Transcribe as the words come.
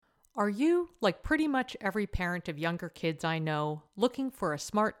Are you, like pretty much every parent of younger kids I know, looking for a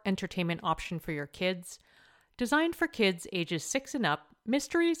smart entertainment option for your kids? Designed for kids ages 6 and up,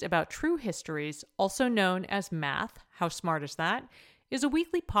 Mysteries About True Histories, also known as Math, how smart is that, is a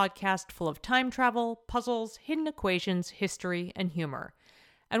weekly podcast full of time travel, puzzles, hidden equations, history, and humor.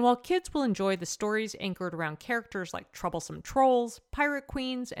 And while kids will enjoy the stories anchored around characters like troublesome trolls, pirate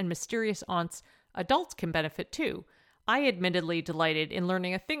queens, and mysterious aunts, adults can benefit too. I admittedly delighted in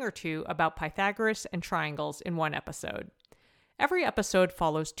learning a thing or two about Pythagoras and triangles in one episode. Every episode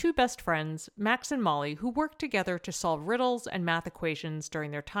follows two best friends, Max and Molly, who work together to solve riddles and math equations during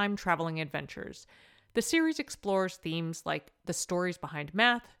their time-traveling adventures. The series explores themes like the stories behind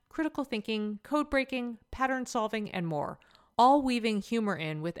math, critical thinking, code breaking, pattern solving, and more, all weaving humor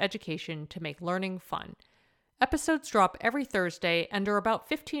in with education to make learning fun. Episodes drop every Thursday and are about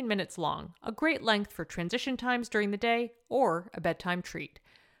 15 minutes long, a great length for transition times during the day or a bedtime treat.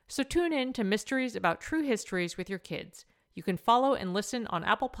 So tune in to Mysteries About True Histories with your kids. You can follow and listen on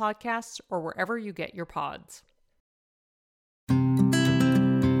Apple Podcasts or wherever you get your pods.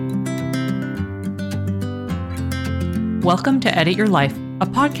 Welcome to Edit Your Life, a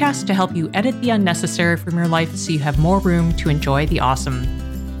podcast to help you edit the unnecessary from your life so you have more room to enjoy the awesome.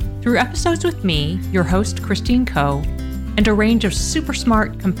 Through episodes with me, your host, Christine Coe, and a range of super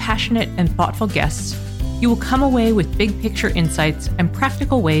smart, compassionate, and thoughtful guests, you will come away with big picture insights and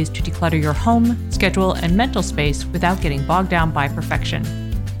practical ways to declutter your home, schedule, and mental space without getting bogged down by perfection.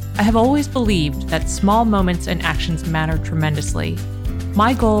 I have always believed that small moments and actions matter tremendously.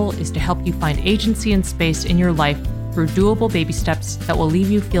 My goal is to help you find agency and space in your life through doable baby steps that will leave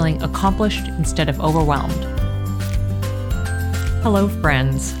you feeling accomplished instead of overwhelmed. Hello,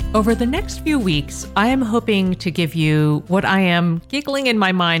 friends. Over the next few weeks, I am hoping to give you what I am giggling in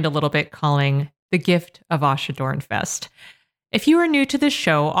my mind a little bit calling the gift of Asha Dornfest. If you are new to this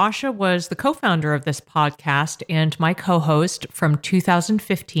show, Asha was the co-founder of this podcast and my co-host from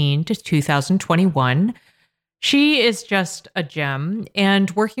 2015 to 2021. She is just a gem,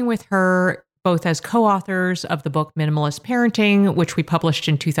 and working with her both as co-authors of the book Minimalist Parenting, which we published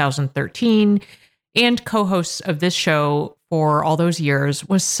in 2013, and co-hosts of this show for all those years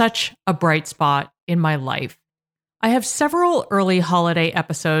was such a bright spot in my life. I have several early holiday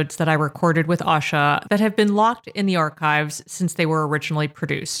episodes that I recorded with Asha that have been locked in the archives since they were originally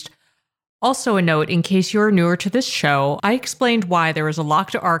produced. Also a note, in case you're newer to this show, I explained why there was a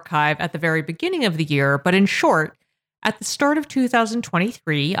locked archive at the very beginning of the year, but in short, at the start of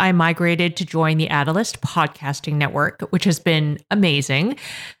 2023, I migrated to join the Adelist Podcasting Network, which has been amazing.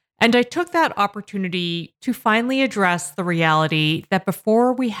 And I took that opportunity to finally address the reality that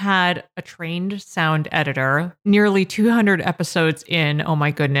before we had a trained sound editor, nearly 200 episodes in, oh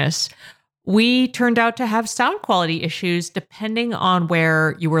my goodness, we turned out to have sound quality issues depending on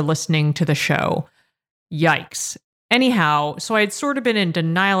where you were listening to the show. Yikes. Anyhow, so I had sort of been in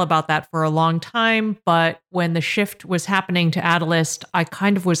denial about that for a long time, but when the shift was happening to Adelist, I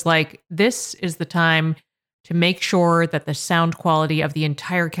kind of was like, this is the time to make sure that the sound quality of the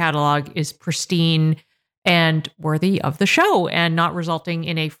entire catalog is pristine and worthy of the show and not resulting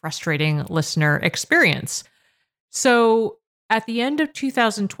in a frustrating listener experience. So at the end of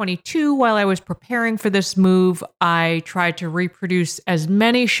 2022, while I was preparing for this move, I tried to reproduce as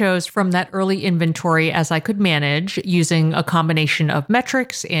many shows from that early inventory as I could manage using a combination of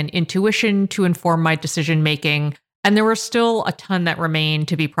metrics and intuition to inform my decision-making. And there were still a ton that remained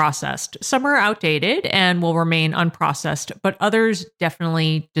to be processed. Some are outdated and will remain unprocessed, but others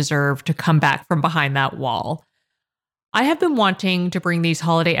definitely deserve to come back from behind that wall. I have been wanting to bring these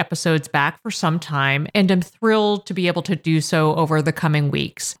holiday episodes back for some time, and am thrilled to be able to do so over the coming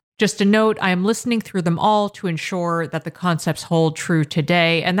weeks. Just a note, I am listening through them all to ensure that the concepts hold true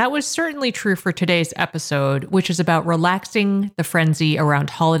today, and that was certainly true for today's episode, which is about relaxing the frenzy around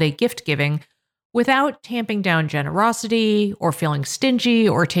holiday gift giving without tamping down generosity or feeling stingy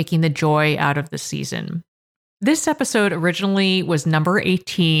or taking the joy out of the season. This episode originally was number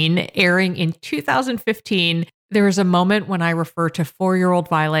 18, airing in 2015. There is a moment when I refer to 4-year-old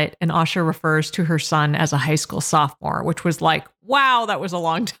Violet and Asha refers to her son as a high school sophomore, which was like, wow, that was a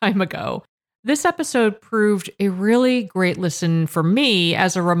long time ago. This episode proved a really great listen for me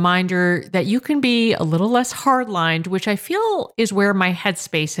as a reminder that you can be a little less hardlined, which I feel is where my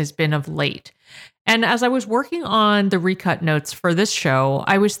headspace has been of late. And as I was working on the recut notes for this show,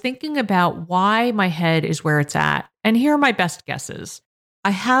 I was thinking about why my head is where it's at. And here are my best guesses.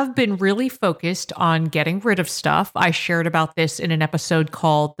 I have been really focused on getting rid of stuff. I shared about this in an episode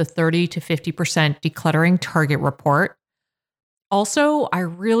called the 30 to 50% Decluttering Target Report. Also, I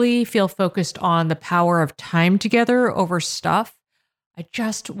really feel focused on the power of time together over stuff. I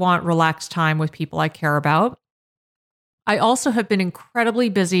just want relaxed time with people I care about. I also have been incredibly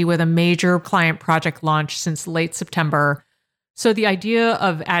busy with a major client project launch since late September, so the idea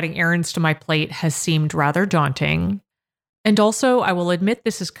of adding errands to my plate has seemed rather daunting. And also, I will admit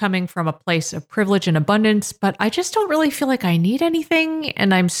this is coming from a place of privilege and abundance, but I just don't really feel like I need anything,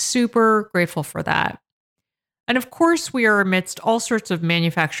 and I'm super grateful for that. And of course, we are amidst all sorts of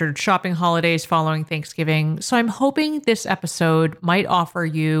manufactured shopping holidays following Thanksgiving, so I'm hoping this episode might offer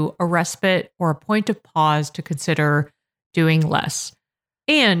you a respite or a point of pause to consider doing less.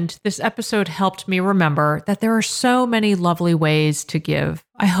 And this episode helped me remember that there are so many lovely ways to give.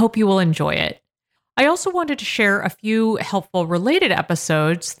 I hope you will enjoy it. I also wanted to share a few helpful related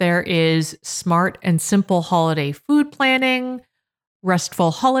episodes. There is smart and simple holiday food planning,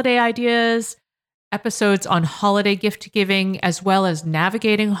 restful holiday ideas, episodes on holiday gift giving, as well as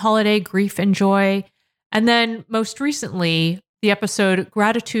navigating holiday grief and joy. And then most recently, the episode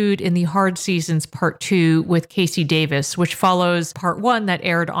Gratitude in the Hard Seasons Part 2 with Casey Davis, which follows Part 1 that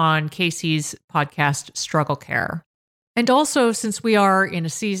aired on Casey's podcast Struggle Care. And also, since we are in a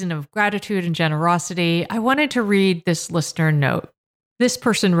season of gratitude and generosity, I wanted to read this listener note. This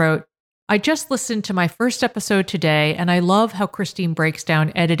person wrote, I just listened to my first episode today, and I love how Christine breaks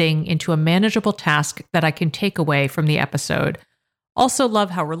down editing into a manageable task that I can take away from the episode. Also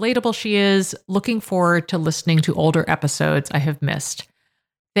love how relatable she is. Looking forward to listening to older episodes I have missed.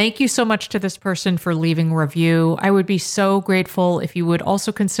 Thank you so much to this person for leaving a review. I would be so grateful if you would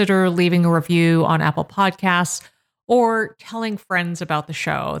also consider leaving a review on Apple Podcasts or telling friends about the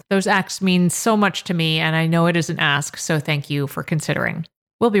show. Those acts mean so much to me, and I know it is an ask, so thank you for considering.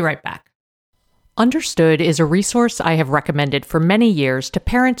 We'll be right back. Understood is a resource I have recommended for many years to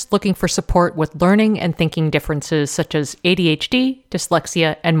parents looking for support with learning and thinking differences such as ADHD,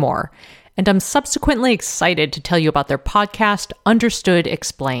 dyslexia, and more. And I'm subsequently excited to tell you about their podcast, Understood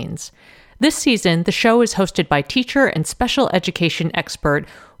Explains. This season, the show is hosted by teacher and special education expert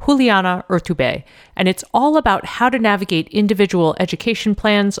Juliana Urtubey, and it's all about how to navigate individual education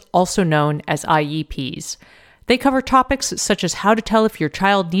plans, also known as IEPs. They cover topics such as how to tell if your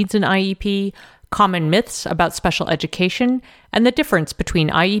child needs an IEP, common myths about special education, and the difference between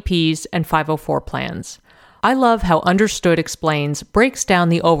IEPs and 504 plans. I love how Understood Explains breaks down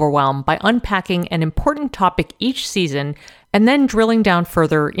the overwhelm by unpacking an important topic each season and then drilling down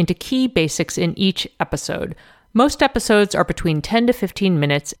further into key basics in each episode. Most episodes are between 10 to 15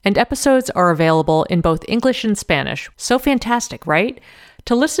 minutes, and episodes are available in both English and Spanish. So fantastic, right?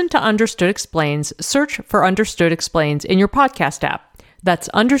 To listen to Understood Explains, search for Understood Explains in your podcast app. That's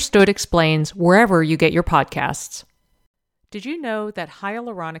Understood Explains wherever you get your podcasts. Did you know that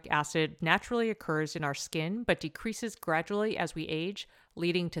hyaluronic acid naturally occurs in our skin but decreases gradually as we age,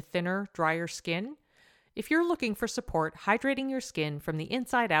 leading to thinner, drier skin? If you're looking for support hydrating your skin from the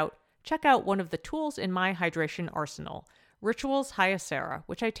inside out, check out one of the tools in my hydration arsenal, Ritual's Hyacera,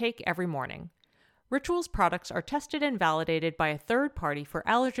 which I take every morning. Ritual's products are tested and validated by a third party for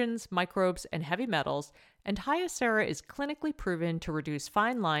allergens, microbes, and heavy metals, and Hyacera is clinically proven to reduce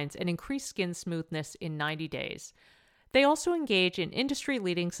fine lines and increase skin smoothness in 90 days. They also engage in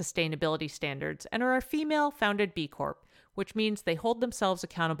industry-leading sustainability standards and are a female-founded B Corp, which means they hold themselves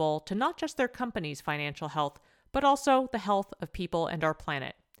accountable to not just their company's financial health, but also the health of people and our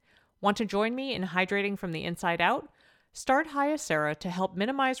planet. Want to join me in hydrating from the inside out? Start Hyacera to help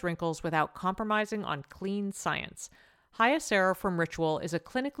minimize wrinkles without compromising on clean science. Hyacera from Ritual is a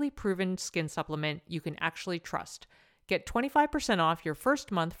clinically proven skin supplement you can actually trust. Get 25% off your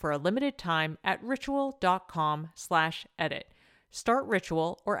first month for a limited time at ritual.com/edit. Start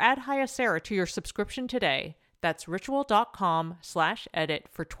Ritual or add Hyacera to your subscription today. That's ritual.com/edit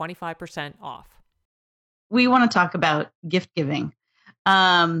for 25% off. We want to talk about gift giving.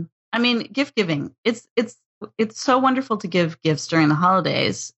 Gift giving. It's so wonderful to give gifts during the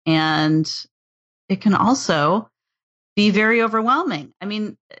holidays, and it can also be very overwhelming.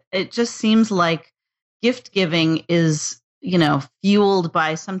 It just seems like gift giving is, fueled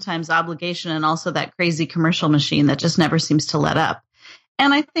by sometimes obligation and also that crazy commercial machine that just never seems to let up.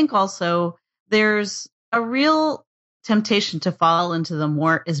 And I think also there's a real temptation to fall into the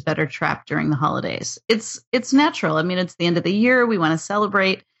more is better trap during the holidays. It's natural. It's the end of the year. We want to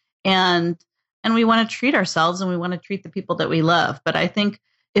celebrate and we want to treat ourselves and we want to treat the people that we love. But I think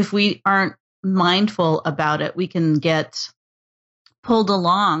if we aren't mindful about it, we can get pulled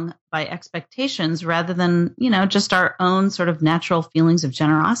along by expectations rather than, just our own sort of natural feelings of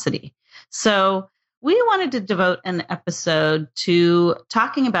generosity. So we wanted to devote an episode to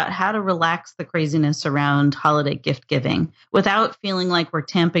talking about how to relax the craziness around holiday gift giving without feeling like we're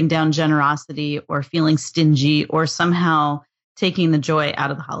tamping down generosity or feeling stingy or somehow taking the joy out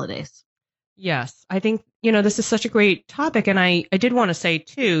of the holidays. Yes, I think, this is such a great topic. And I did want to say,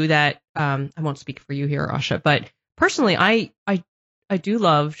 too, that I won't speak for you here, Asha, but personally, I do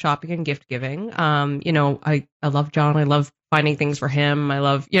love shopping and gift giving. I love John. I love finding things for him. I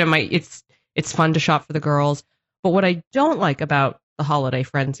love, it's fun to shop for the girls. But what I don't like about the holiday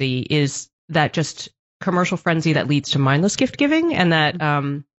frenzy is that just commercial frenzy that leads to mindless gift giving. And that,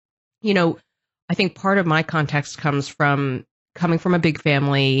 I think part of my context comes from coming from a big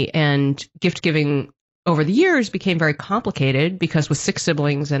family, and gift giving over the years became very complicated because with 6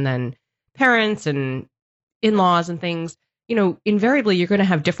 siblings and then parents and in-laws and things, invariably you're going to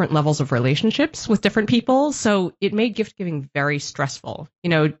have different levels of relationships with different people. So it made gift giving very stressful.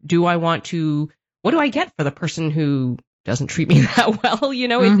 What do I get for the person who doesn't treat me that well?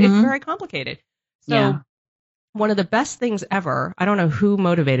 It's very complicated. So one of the best things ever, I don't know who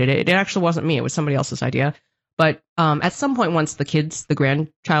motivated it. It actually wasn't me. It was somebody else's idea. But at some point, once the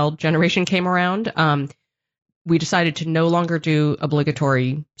grandchild generation came around, we decided to no longer do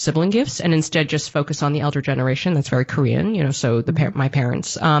obligatory sibling gifts and instead just focus on the elder generation. That's very Korean, so my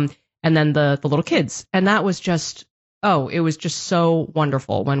parents, and then the little kids. And that was just, it was just so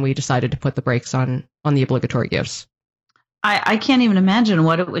wonderful when we decided to put the brakes on the obligatory gifts. I can't even imagine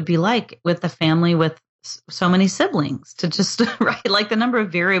what it would be like with a family with so many siblings to just, right, like the number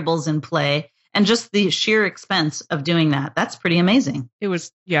of variables in play. And just the sheer expense of doing that. That's pretty amazing. It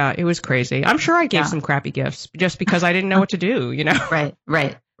was crazy. I'm sure I gave some crappy gifts just because I didn't know what to do,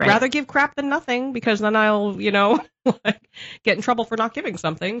 Right. Rather give crap than nothing, because then I'll, get in trouble for not giving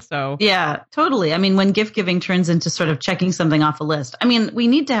something. So yeah, totally. I mean, when gift giving turns into sort of checking something off a list, I mean, we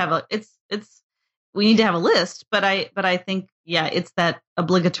need to have a list, but I think, it's that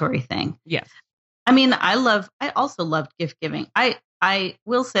obligatory thing. Yes. I mean, I also loved gift giving. I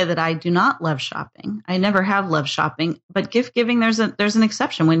will say that I do not love shopping. I never have loved shopping, but gift giving, there's an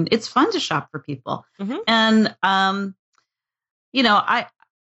exception when it's fun to shop for people. Mm-hmm. And, I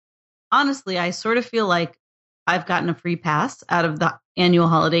honestly, I sort of feel like I've gotten a free pass out of the annual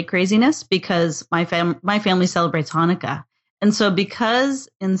holiday craziness because my family celebrates Hanukkah. And so because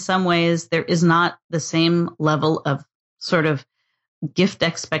in some ways there is not the same level of sort of gift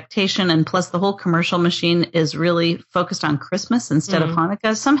expectation, and plus the whole commercial machine is really focused on Christmas instead of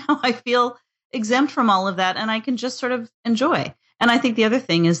Hanukkah, somehow I feel exempt from all of that and I can just sort of enjoy. And I think the other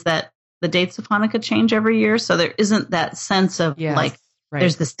thing is that the dates of Hanukkah change every year, so there isn't that sense of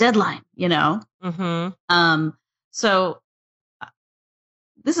there's this deadline, So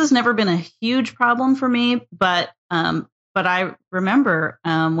this has never been a huge problem for me, but I remember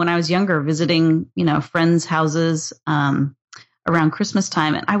when I was younger visiting, friends' houses around Christmas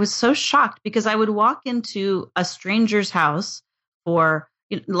time. And I was so shocked because I would walk into a stranger's house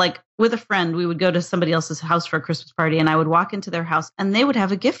with a friend. We would go to somebody else's house for a Christmas party, and I would walk into their house and they would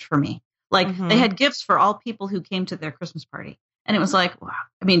have a gift for me. They had gifts for all people who came to their Christmas party. And it was like, wow,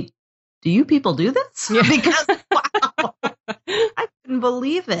 I mean, do you people do this? Yeah. Because wow, I couldn't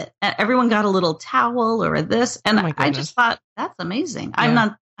believe it. And everyone got a little towel or this. And I just thought, that's amazing.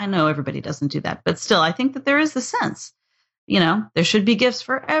 Yeah. I know everybody doesn't do that, but still, I think that there is the sense. There should be gifts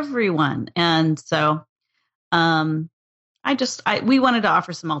for everyone. And so we wanted to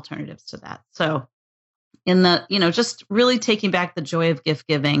offer some alternatives to that. So in the, just really taking back the joy of gift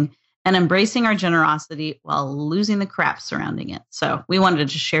giving and embracing our generosity while losing the crap surrounding it. So we wanted to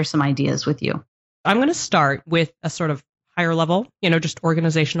just share some ideas with you. I'm going to start with a sort of higher level, just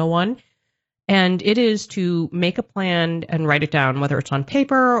organizational one. And it is to make a plan and write it down, whether it's on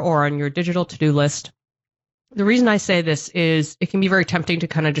paper or on your digital to-do list. The reason I say this is it can be very tempting to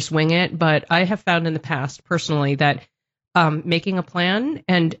kind of just wing it, but I have found in the past personally that making a plan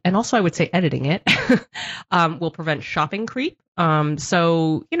and also I would say editing it will prevent shopping creep.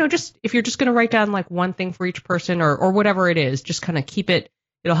 So, just if you're just going to write down like one thing for each person or whatever it is, just kind of keep it.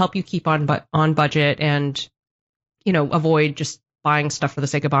 It'll help you keep on budget and, avoid just buying stuff for the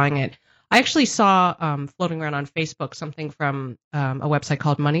sake of buying it. I actually saw floating around on Facebook something from a website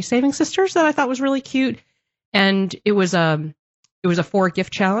called Money Saving Sisters that I thought was really cute. And it was a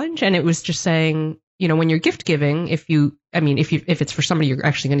 4-gift challenge, and it was just saying, when you're gift giving, if it's for somebody you're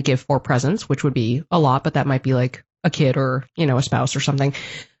actually going to give 4 presents, which would be a lot, but that might be like a kid or, a spouse or something.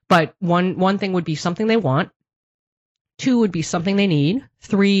 But one thing would be something they want. 2 would be something they need.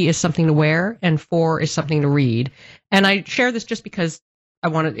 3 is something to wear, and 4 is something to read. And I share this just because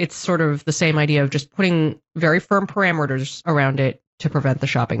it's sort of the same idea of just putting very firm parameters around it to prevent the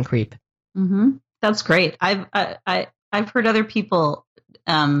shopping creep. Mm-hmm. That's great. I've heard other people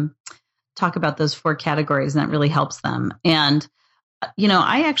talk about those 4 categories, and that really helps them. And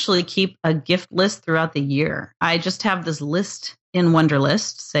I actually keep a gift list throughout the year. I just have this list in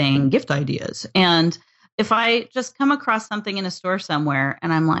Wunderlist saying gift ideas. And if I just come across something in a store somewhere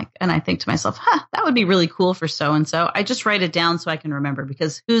and I think to myself, that would be really cool for so-and-so, I just write it down so I can remember,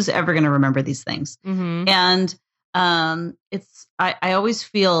 because who's ever going to remember these things? Mm-hmm. And I always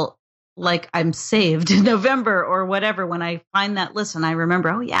feel like I'm saved in November or whatever when I find that list and I remember,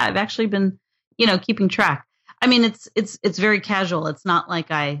 oh yeah, I've actually been, keeping track. I mean, it's very casual. It's not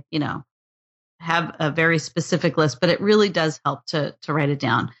like I, have a very specific list, but it really does help to write it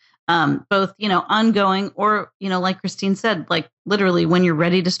down. Both, ongoing or, like Christine said, like literally when you're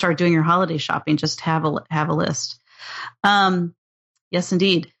ready to start doing your holiday shopping, just have a list. Yes,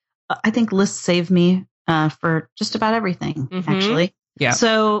 indeed. I think lists save me for just about everything, actually. Yeah.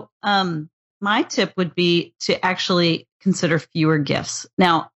 So my tip would be to actually consider fewer gifts.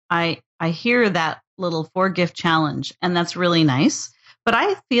 Now, I hear that little 4-gift challenge, and that's really nice. But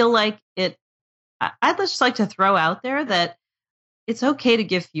I feel like I'd just like to throw out there that it's okay to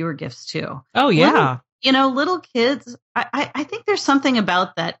give fewer gifts too. Oh, yeah. Little kids, I think there's something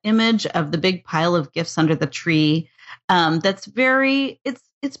about that image of the big pile of gifts under the tree that's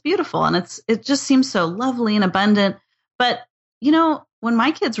it's beautiful, and it just seems so lovely and abundant. But, when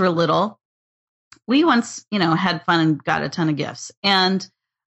my kids were little, we once, had fun and got a ton of gifts, and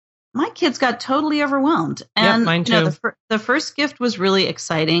my kids got totally overwhelmed. And mine too. The first gift was really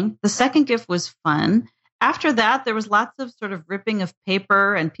exciting. The second gift was fun. After that, there was lots of sort of ripping of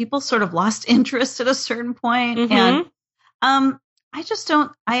paper, and people sort of lost interest at a certain point. Mm-hmm. And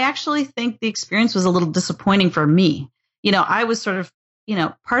I actually think the experience was a little disappointing for me. I was sort of,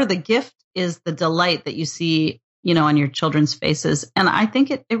 part of the gift is the delight that you see, on your children's faces. And I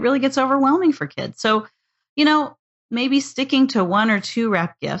think it really gets overwhelming for kids. So, maybe sticking to 1 or 2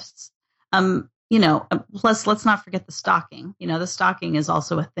 wrap gifts. Plus let's not forget the stocking. The stocking is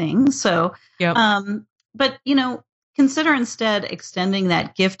also a thing. So, yep. But, consider instead extending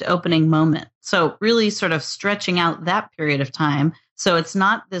that gift opening moment. So really sort of stretching out that period of time. So it's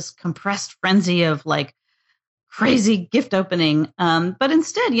not this compressed frenzy of like crazy gift opening. But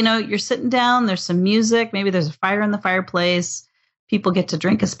instead, you're sitting down, there's some music, maybe there's a fire in the fireplace. People get to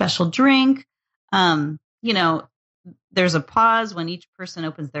drink a special drink. There's a pause when each person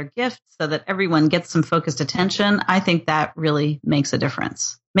opens their gift so that everyone gets some focused attention. I think that really makes a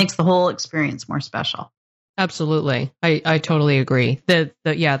difference, makes the whole experience more special. Absolutely. I totally agree. The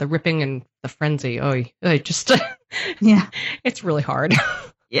ripping and the frenzy. Oh, I just, yeah, it's really hard.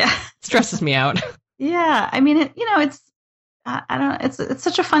 Yeah. It stresses me out. Yeah. I mean, it's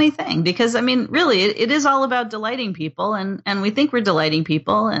such a funny thing because really it is all about delighting people and we think we're delighting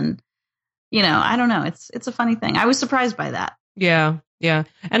people and, I don't know. It's a funny thing. I was surprised by that. Yeah. Yeah.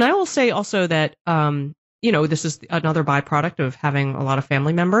 And I will say also that, this is another byproduct of having a lot of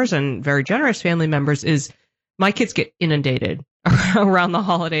family members and very generous family members is my kids get inundated around the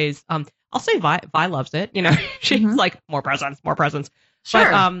holidays. I'll say Vi loves it. She's like, more presents.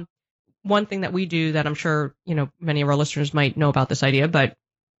 Sure. But one thing that we do that I'm sure, many of our listeners might know about this idea, but,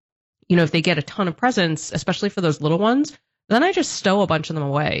 if they get a ton of presents, especially for those little ones, then I just stow a bunch of them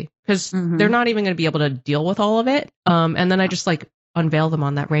away because they're not even going to be able to deal with all of it. And then I just like unveil them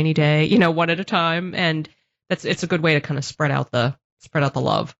on that rainy day, one at a time. And it's a good way to kind of spread out the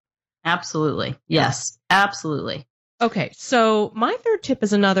love. Absolutely. Yes, absolutely. Okay. So my third tip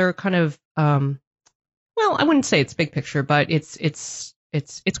is another kind of, I wouldn't say it's big picture, but it's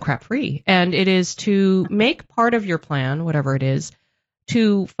crap free. And it is to make part of your plan, whatever it is,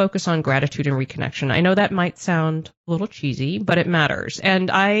 to focus on gratitude and reconnection. I know that might sound a little cheesy, but it matters. And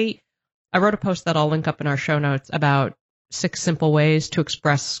I wrote a post that I'll link up in our show notes about 6 simple ways to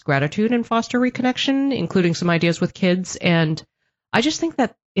express gratitude and foster reconnection, including some ideas with kids. And I just think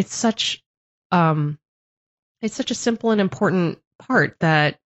that it's such a simple and important part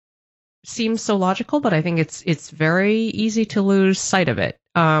that seems so logical, but I think it's very easy to lose sight of it.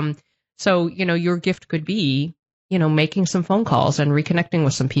 So, your gift could be, making some phone calls and reconnecting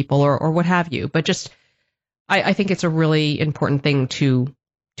with some people or what have you. But just, I think it's a really important thing to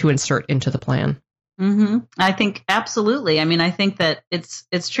insert into the plan. Mm-hmm. I think absolutely. I think that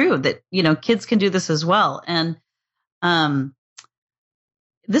it's true that, kids can do this as well. And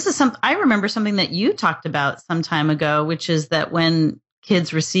this is I remember something that you talked about some time ago, which is that when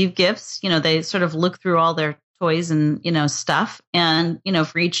kids receive gifts, they sort of look through all their toys and, stuff. And,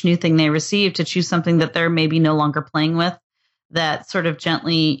 for each new thing they receive to choose something that they're maybe no longer playing with that's sort of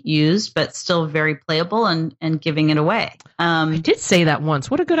gently used, but still very playable and giving it away. I did say that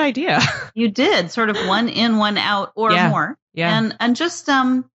once. What a good idea. You did sort of one in, one out or more. Yeah. And just,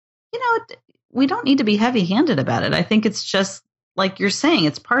 we don't need to be heavy handed about it. I think it's just like you're saying,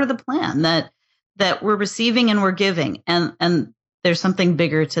 it's part of the plan that we're receiving and we're giving, and there's something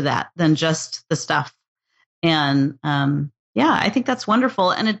bigger to that than just the stuff. And I think that's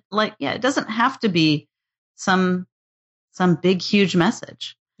wonderful. And it doesn't have to be some big, huge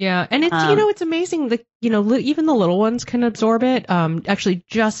message. Yeah. And it's, it's amazing that, even the little ones can absorb it. Actually,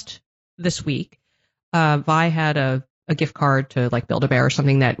 just this week, Vi had a gift card to like Build-A-Bear or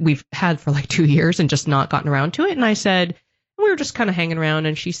something that we've had for like 2 years and just not gotten around to it. And I said, we were just kind of hanging around,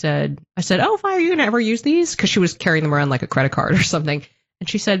 and I said, oh, Vi, are you going to ever use these? Because she was carrying them around like a credit card or something. And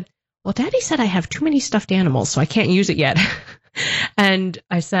she said, well, Daddy said I have too many stuffed animals, so I can't use it yet. And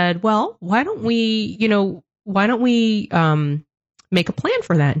I said, well, why don't we make a plan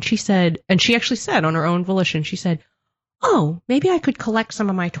for that? And she said, and she actually said on her own volition, she said, oh, maybe I could collect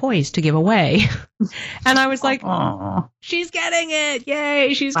some of my toys to give away. And I was like, Aww. She's getting it.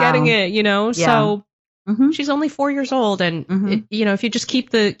 Yay. She's getting it, Yeah. So she's only 4 years old. And, if you just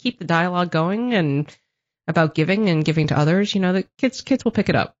keep the dialogue going and about giving and giving to others, the kids will pick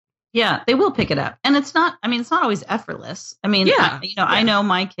it up. Yeah, they will pick it up. And it's not always effortless. I mean, I know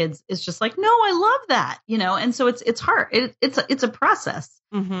my kids is just like, no, I love that, and so it's hard. It's a process.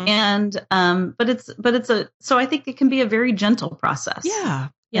 And, so I think it can be a very gentle process. Yeah.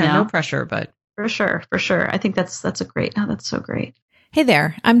 Yeah. No pressure, but for sure. I think that's so great. Hey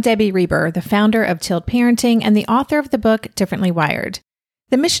there, I'm Debbie Reber, the founder of Tilt Parenting and the author of the book Differently Wired.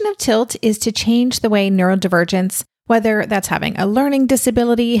 The mission of Tilt is to change the way neurodivergence, whether that's having a learning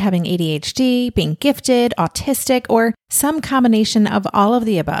disability, having ADHD, being gifted, autistic, or some combination of all of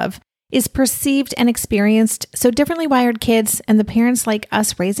the above, is perceived and experienced so differently wired kids and the parents like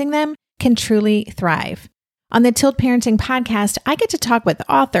us raising them can truly thrive. On the Tilt Parenting podcast, I get to talk with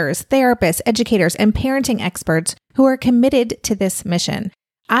authors, therapists, educators, and parenting experts who are committed to this mission.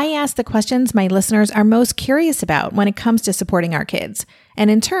 I ask the questions my listeners are most curious about when it comes to supporting our kids.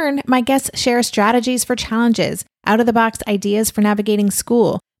 And in turn, my guests share strategies for challenges, out-of-the-box ideas for navigating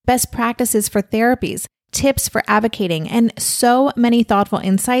school, best practices for therapies, tips for advocating, and so many thoughtful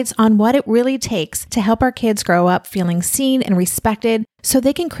insights on what it really takes to help our kids grow up feeling seen and respected so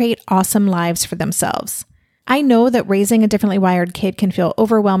they can create awesome lives for themselves. I know that raising a differently wired kid can feel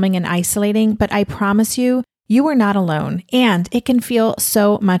overwhelming and isolating, but I promise you, you are not alone, and it can feel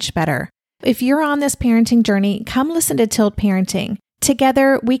so much better. If you're on this parenting journey, come listen to Tilt Parenting.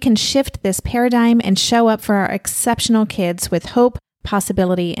 Together, we can shift this paradigm and show up for our exceptional kids with hope,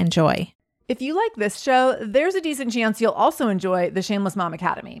 possibility, and joy. If you like this show, there's a decent chance you'll also enjoy the Shameless Mom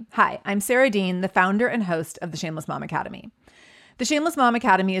Academy. Hi, I'm Sarah Dean, the founder and host of the Shameless Mom Academy. The Shameless Mom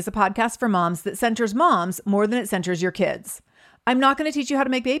Academy is a podcast for moms that centers moms more than it centers your kids. I'm not going to teach you how to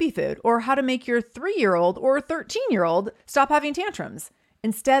make baby food or how to make your 3-year-old or 13-year-old stop having tantrums.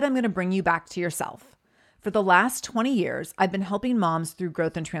 Instead, I'm going to bring you back to yourself. For the last 20 years, I've been helping moms through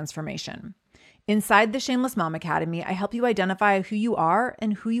growth and transformation. Inside the Shameless Mom Academy, I help you identify who you are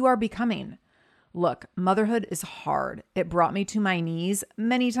and who you are becoming. Look, motherhood is hard. It brought me to my knees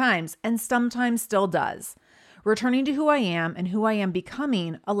many times and sometimes still does. Returning to who I am and who I am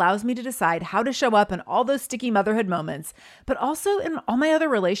becoming allows me to decide how to show up in all those sticky motherhood moments, but also in all my other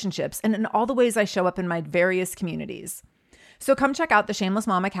relationships and in all the ways I show up in my various communities. So come check out the Shameless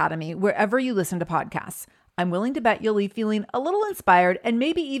Mom Academy wherever you listen to podcasts. I'm willing to bet you'll leave feeling a little inspired and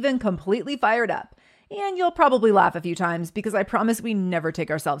maybe even completely fired up. And you'll probably laugh a few times because I promise we never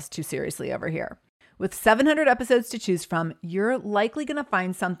take ourselves too seriously over here. With 700 episodes to choose from, you're likely going to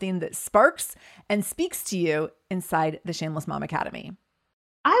find something that sparks and speaks to you inside the Shameless Mom Academy.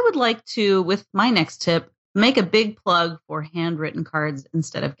 I would like to, with my next tip, make a big plug for handwritten cards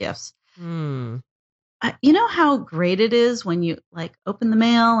instead of gifts. You know how great it is when you open the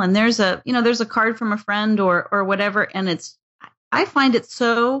mail and there's a card from a friend or whatever. And I find it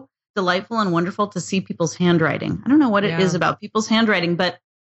so delightful and wonderful to see people's handwriting. I don't know what it is about people's handwriting, but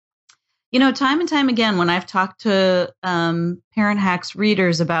time and time again, when I've talked to Parent Hacks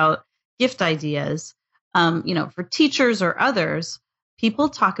readers about gift ideas, for teachers or others, people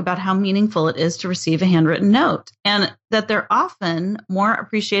talk about how meaningful it is to receive a handwritten note and that they're often more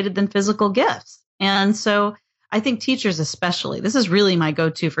appreciated than physical gifts. And so I think teachers especially, this is really my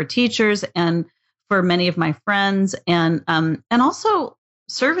go-to for teachers and for many of my friends and also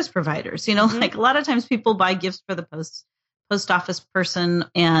service providers. A lot of times people buy gifts for the post office person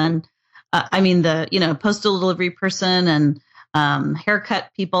and postal delivery person and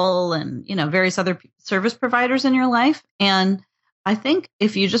haircut people and, various other service providers in your life. And I think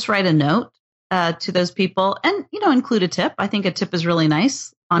if you just write a note to those people and, include a tip, I think a tip is really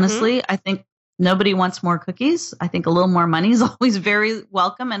nice. Honestly, I think nobody wants more cookies. I think a little more money is always very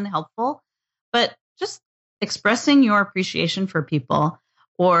welcome and helpful. But just expressing your appreciation for people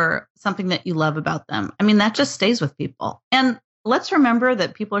or something that you love about them. I mean, that just stays with people. And let's remember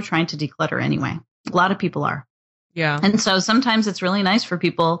that people are trying to declutter anyway. A lot of people are. Yeah. And so sometimes it's really nice for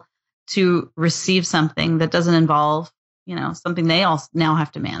people to receive something that doesn't involve, something they all now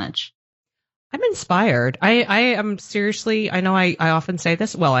have to manage. I'm inspired. I am seriously, I know I often say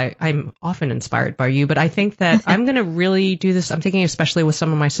this. Well, I'm often inspired by you, but I think that I'm going to really do this. I'm thinking especially with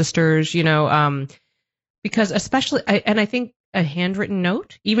some of my sisters, because especially, I think a handwritten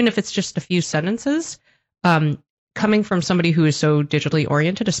note, even if it's just a few sentences, coming from somebody who is so digitally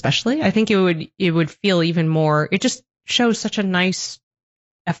oriented, especially, I think it would feel even more, it just shows such a nice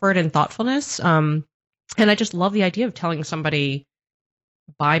effort and thoughtfulness. And I just love the idea of telling somebody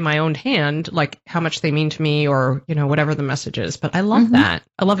by my own hand, like how much they mean to me or, whatever the message is. But I love that.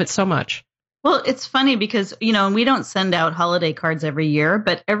 I love it so much. Well, it's funny because, we don't send out holiday cards every year,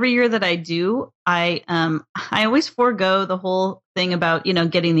 but every year that I do, I always forego the whole thing about,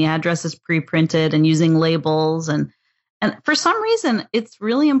 getting the addresses pre-printed and using labels. And for some reason, it's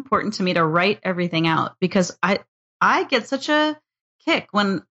really important to me to write everything out because I get such a kick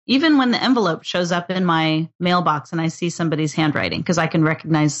even when the envelope shows up in my mailbox and I see somebody's handwriting, because I can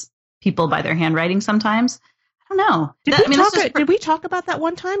recognize people by their handwriting sometimes. I don't know. Did we talk about that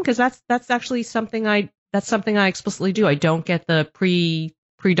one time? Because that's actually something I explicitly do. I don't get the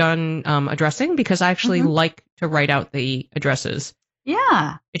pre-done addressing because I actually like to write out the addresses.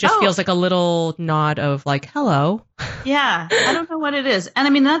 Yeah. It just feels like a little nod of like, hello. Yeah. I don't know what it is. And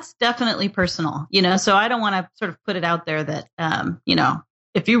I mean, that's definitely personal, so I don't want to sort of put it out there that,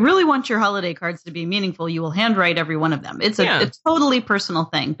 if you really want your holiday cards to be meaningful, you will handwrite every one of them. It's a totally personal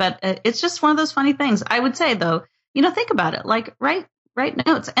thing, but it's just one of those funny things. I would say, though, think about it, like write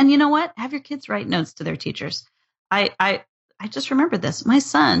notes. And you know what? Have your kids write notes to their teachers. I just remembered this. My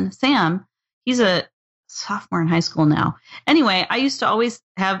son, Sam, he's a sophomore in high school now. Anyway, I used to always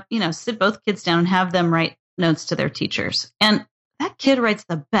have, sit both kids down and have them write notes to their teachers. And that kid writes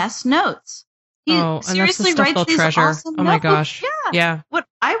the best notes. He seriously writes these awesome Oh my gosh. Yeah. What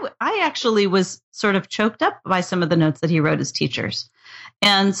I actually was sort of choked up by some of the notes that he wrote as teachers.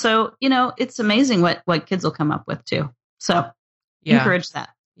 And so, it's amazing what kids will come up with too. So encourage that.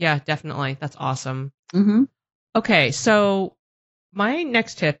 Yeah, definitely. That's awesome. Mm-hmm. Okay. So my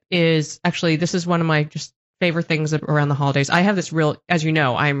next tip is actually, this is one of my just favorite things around the holidays. I have this as you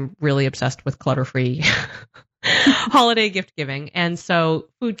know, I'm really obsessed with clutter-free holiday gift giving. And so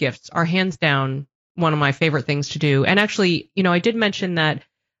food gifts are hands down one of my favorite things to do. And actually, I did mention that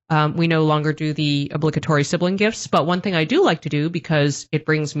we no longer do the obligatory sibling gifts, but one thing I do like to do because it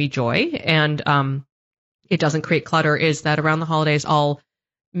brings me joy and it doesn't create clutter is that around the holidays, I'll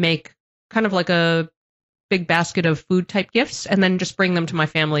make kind of like a big basket of food type gifts and then just bring them to my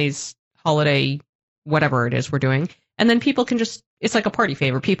family's holiday, whatever it is we're doing. And then people can it's like a party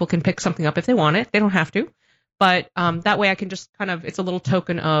favor. People can pick something up if they want it. They don't have to. But that way I can just it's a little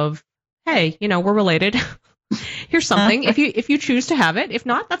token of, hey, we're related. Here's something. If you choose to have it, if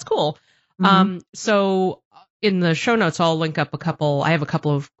not, that's cool. So in the show notes, I'll link up I have a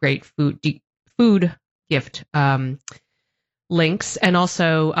couple of great food gift links. And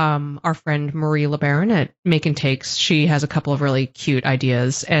also our friend Marie LeBaron at Make and Takes, she has a couple of really cute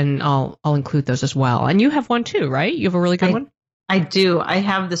ideas and I'll include those as well. And you have one too, right? You have a really good one? I do. I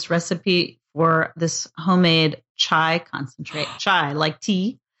have this recipe for this homemade chai concentrate, chai like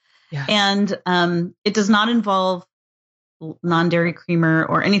tea. Yes. And it does not involve non-dairy creamer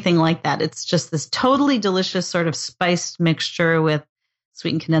or anything like that. It's just this totally delicious sort of spiced mixture with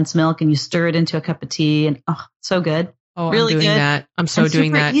sweetened condensed milk, and you stir it into a cup of tea, and so good. Oh, really I'm doing good. That. I'm so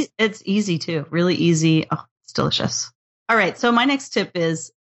doing that. It's easy too, really easy. Oh, it's delicious. All right, so my next tip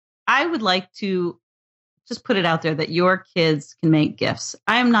is I would like to just put it out there that your kids can make gifts.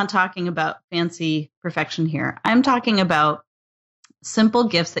 I am not talking about fancy perfection here. I'm talking about simple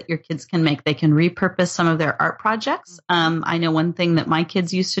gifts that your kids can make. They can repurpose some of their art projects. I know one thing that my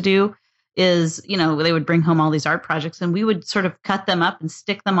kids used to do is, they would bring home all these art projects and we would sort of cut them up and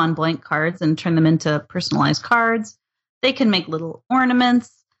stick them on blank cards and turn them into personalized cards. They can make little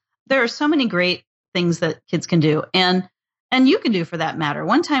ornaments. There are so many great things that kids can do. And you can do for that matter.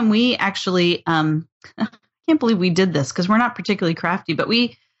 One time we actually, I can't believe we did this because we're not particularly crafty, but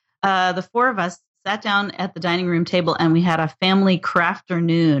we, the four of us sat down at the dining room table and we had a family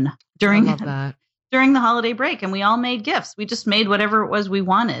crafternoon during the holiday break, and we all made gifts. We just made whatever it was we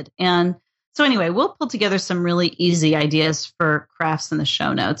wanted. And so anyway, we'll pull together some really easy ideas for crafts in the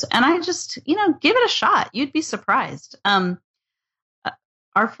show notes. And I just, give it a shot. You'd be surprised.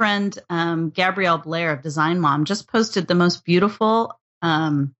 Our friend Gabrielle Blair of Design Mom just posted the most beautiful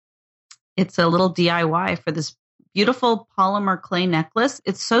It's a little DIY for this beautiful polymer clay necklace.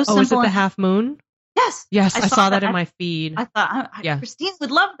 It's so simple. Oh, is it the half moon? Yes. Yes, I saw that in my feed. I thought, Christine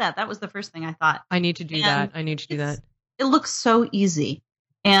would love that. That was the first thing I thought. I need to do that. I need to do that. It looks so easy.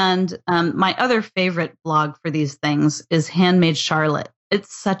 And my other favorite blog for these things is Handmade Charlotte.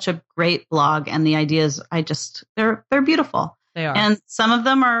 It's such a great blog. And the ideas, they're beautiful. They are. And some of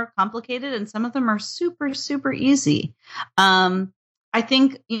them are complicated and some of them are super, super easy. I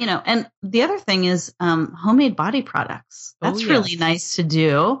think, and the other thing is homemade body products. That's really nice to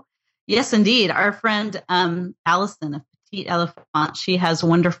do. Yes, indeed. Our friend Allison of Petite Elephant, she has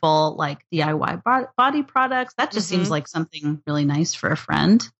wonderful like DIY body products. That just seems like something really nice for a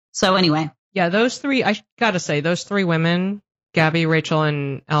friend. So anyway. Yeah, those three, I got to say, those three women, Gabby, Rachel,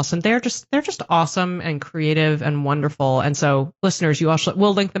 and Allison, they're just awesome and creative and wonderful. And so listeners,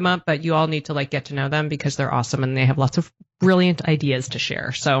 we'll link them up, but you all need to like get to know them because they're awesome and they have lots of brilliant ideas to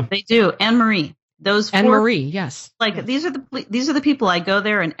share. So they do. Anne Marie. And Marie, yes. Like these are the people I go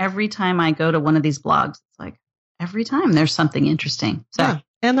there, and every time I go to one of these blogs, it's like every time there's something interesting. So yeah.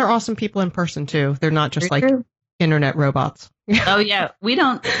 And they're awesome people in person too. They're not just like internet robots. Oh yeah. We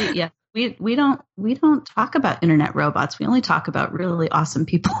don't talk about internet robots. We only talk about really awesome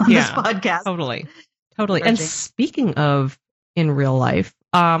people on this podcast. Totally. And speaking of in real life,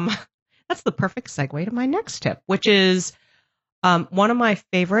 that's the perfect segue to my next tip, which is one of my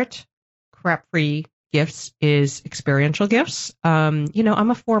favorite crap-free gifts is experiential gifts. I'm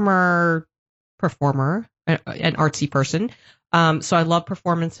a former performer, an artsy person. So I love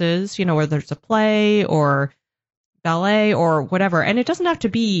performances, whether it's a play or ballet or whatever. And it doesn't have to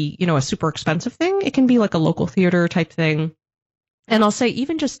be, a super expensive thing. It can be like a local theater type thing. And I'll say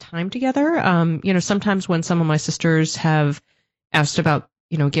even just time together. Sometimes when some of my sisters have asked about,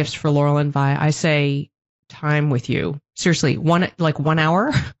 gifts for Laurel and Vi, I say time with you. Seriously, 1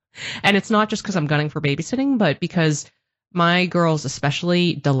 hour. And it's not just because I'm gunning for babysitting, but because my girls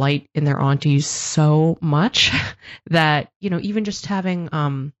especially delight in their aunties so much that, even just having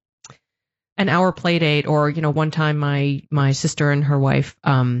an hour play date or, one time my sister and her wife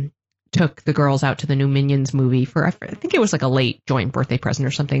took the girls out to the new Minions movie for, I think it was like a late joint birthday present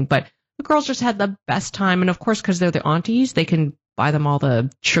or something, but the girls just had the best time. And of course, because they're the aunties, they can buy them all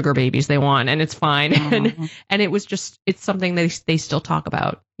the sugar babies they want and it's fine. And it was just, it's something they still talk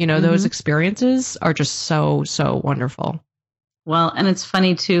about. Those experiences are just so, so wonderful. Well, and it's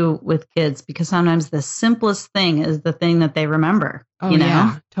funny too with kids because sometimes the simplest thing is the thing that they remember. Oh,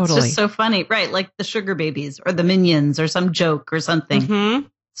 yeah, totally. It's just so funny, right? Like the sugar babies or the Minions or some joke or something. Mm-hmm.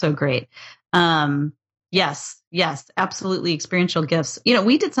 So great. Yes, absolutely. Experiential gifts.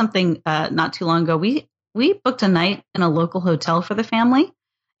 We did something not too long ago. We booked a night in a local hotel for the family,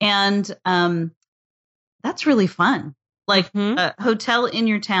 and that's really fun. Like a hotel in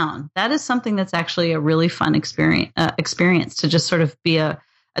your town. That is something that's actually a really fun experience to just sort of be a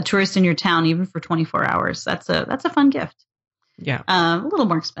tourist in your town, even for 24 hours. That's a fun gift. Yeah. A little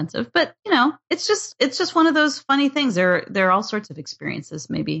more expensive, but it's just one of those funny things. There are all sorts of experiences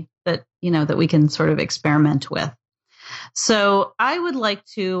maybe that, that we can sort of experiment with. So I would like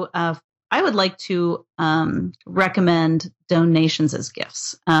to recommend donations as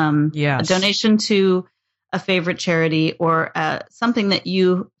gifts. Yes. A donation to a favorite charity or something that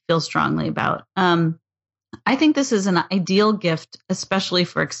you feel strongly about. I think this is an ideal gift, especially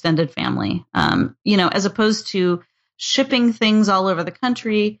for extended family. As opposed to shipping things all over the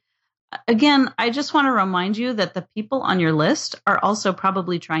country. Again, I just want to remind you that the people on your list are also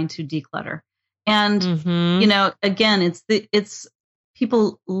probably trying to declutter. And, again, it's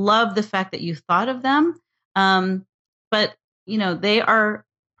people love the fact that you thought of them. But, they are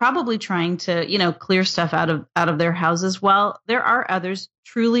probably trying to, clear stuff out of their houses while there are others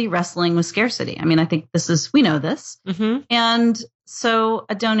truly wrestling with scarcity. I mean, I think we know this. Mm-hmm. And so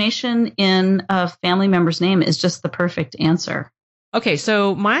a donation in a family member's name is just the perfect answer. Okay,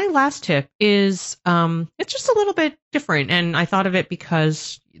 so my last tip is it's just a little bit different. And I thought of it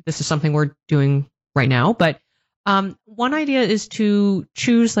because this is something we're doing right now. But one idea is to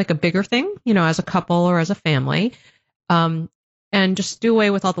choose like a bigger thing, as a couple or as a family, and just do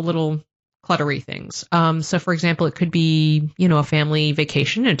away with all the little cluttery things. So for example, it could be, a family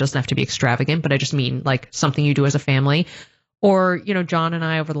vacation. It doesn't have to be extravagant, but I just mean like something you do as a family. Or, John and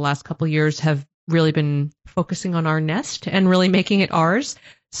I over the last couple of years have really been focusing on our nest and really making it ours.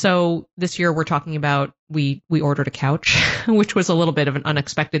 So this year we're talking about, we ordered a couch, which was a little bit of an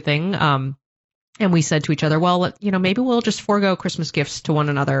unexpected thing. And we said to each other, well, maybe we'll just forego Christmas gifts to one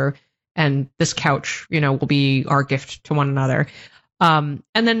another. And this couch, will be our gift to one another. And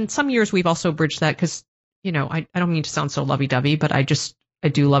then some years we've also bridged that because, I don't mean to sound so lovey-dovey, but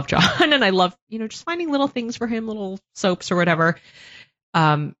do love John, and I love, just finding little things for him, little soaps or whatever.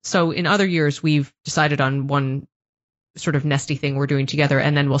 So in other years, we've decided on one sort of nesty thing we're doing together,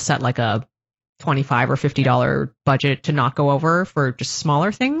 and then we'll set like a $25 or $50 budget to not go over for just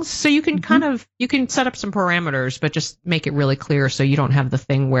smaller things. So you can you can set up some parameters, but just make it really clear so you don't have the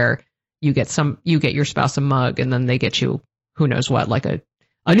thing where you get your spouse a mug and then they get you who knows what, like a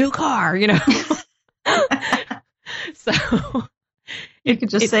new car, So you could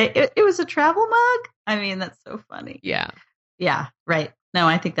just say it was a travel mug. I mean, that's so funny. Yeah. Yeah. Right. No,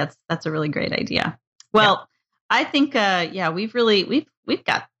 I think that's a really great idea. Well, I think,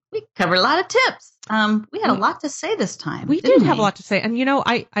 we covered a lot of tips. We had a lot to say this time. We did have a lot to say. And,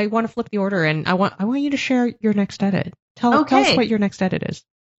 I want to flip the order, and I want you to share your next edit. Tell us what your next edit is.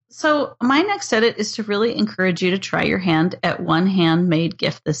 So my next edit is to really encourage you to try your hand at one handmade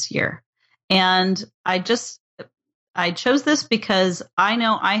gift this year. And I chose this because I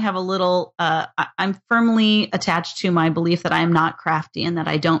know I have a little, I'm firmly attached to my belief that I am not crafty and that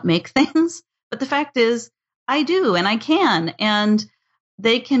I don't make things. But the fact is I do, and I can. And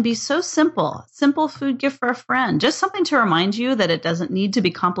they can be so simple food gift for a friend, just something to remind you that it doesn't need to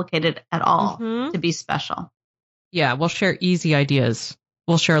be complicated at all to be special. Yeah, we'll share easy ideas.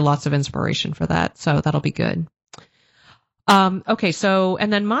 We'll share lots of inspiration for that. So that'll be good. Okay, so,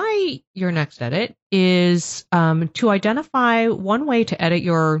 and then your next edit is to identify one way to edit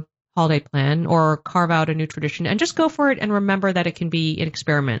your holiday plan or carve out a new tradition, and just go for it and remember that it can be an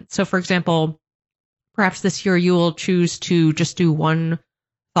experiment. So for example, perhaps this year you will choose to just do one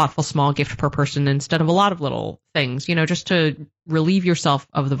thoughtful small gift per person instead of a lot of little things, just to relieve yourself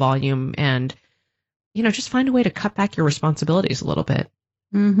of the volume and, just find a way to cut back your responsibilities a little bit.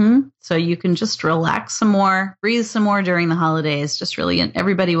 Mm-hmm. So you can just relax some more, breathe some more during the holidays. Just really,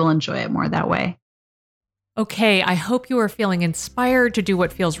 everybody will enjoy it more that way. Okay, I hope you are feeling inspired to do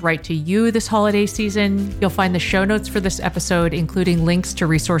what feels right to you this holiday season. You'll find the show notes for this episode, including links to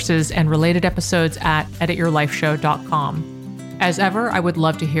resources and related episodes at edityourlifeshow.com. As ever, I would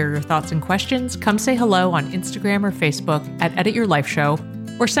love to hear your thoughts and questions. Come say hello on Instagram or Facebook at Edit Your Life Show,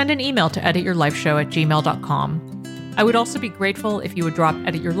 or send an email to edityourlifeshow@gmail.com. I would also be grateful if you would drop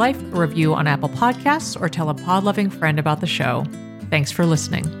Edit Your Life a review on Apple Podcasts or tell a pod-loving friend about the show. Thanks for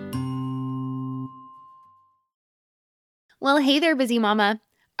listening. Well, hey there, busy mama.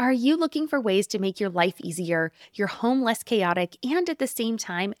 Are you looking for ways to make your life easier, your home less chaotic, and at the same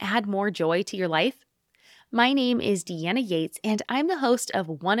time add more joy to your life? My name is Deanna Yates, and I'm the host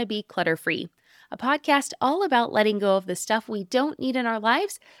of Wanna Be Clutter-Free, a podcast all about letting go of the stuff we don't need in our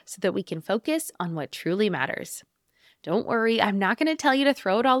lives so that we can focus on what truly matters. Don't worry, I'm not going to tell you to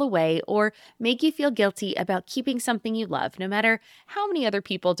throw it all away or make you feel guilty about keeping something you love, no matter how many other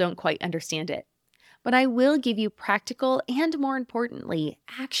people don't quite understand it. But I will give you practical and, more importantly,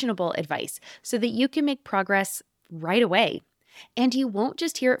 actionable advice so that you can make progress right away. And you won't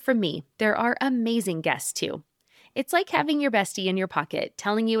just hear it from me. There are amazing guests too. It's like having your bestie in your pocket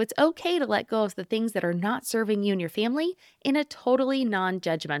telling you it's okay to let go of the things that are not serving you and your family in a totally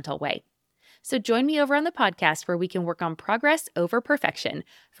non-judgmental way. So join me over on the podcast where we can work on progress over perfection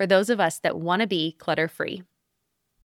for those of us that want to be clutter-free.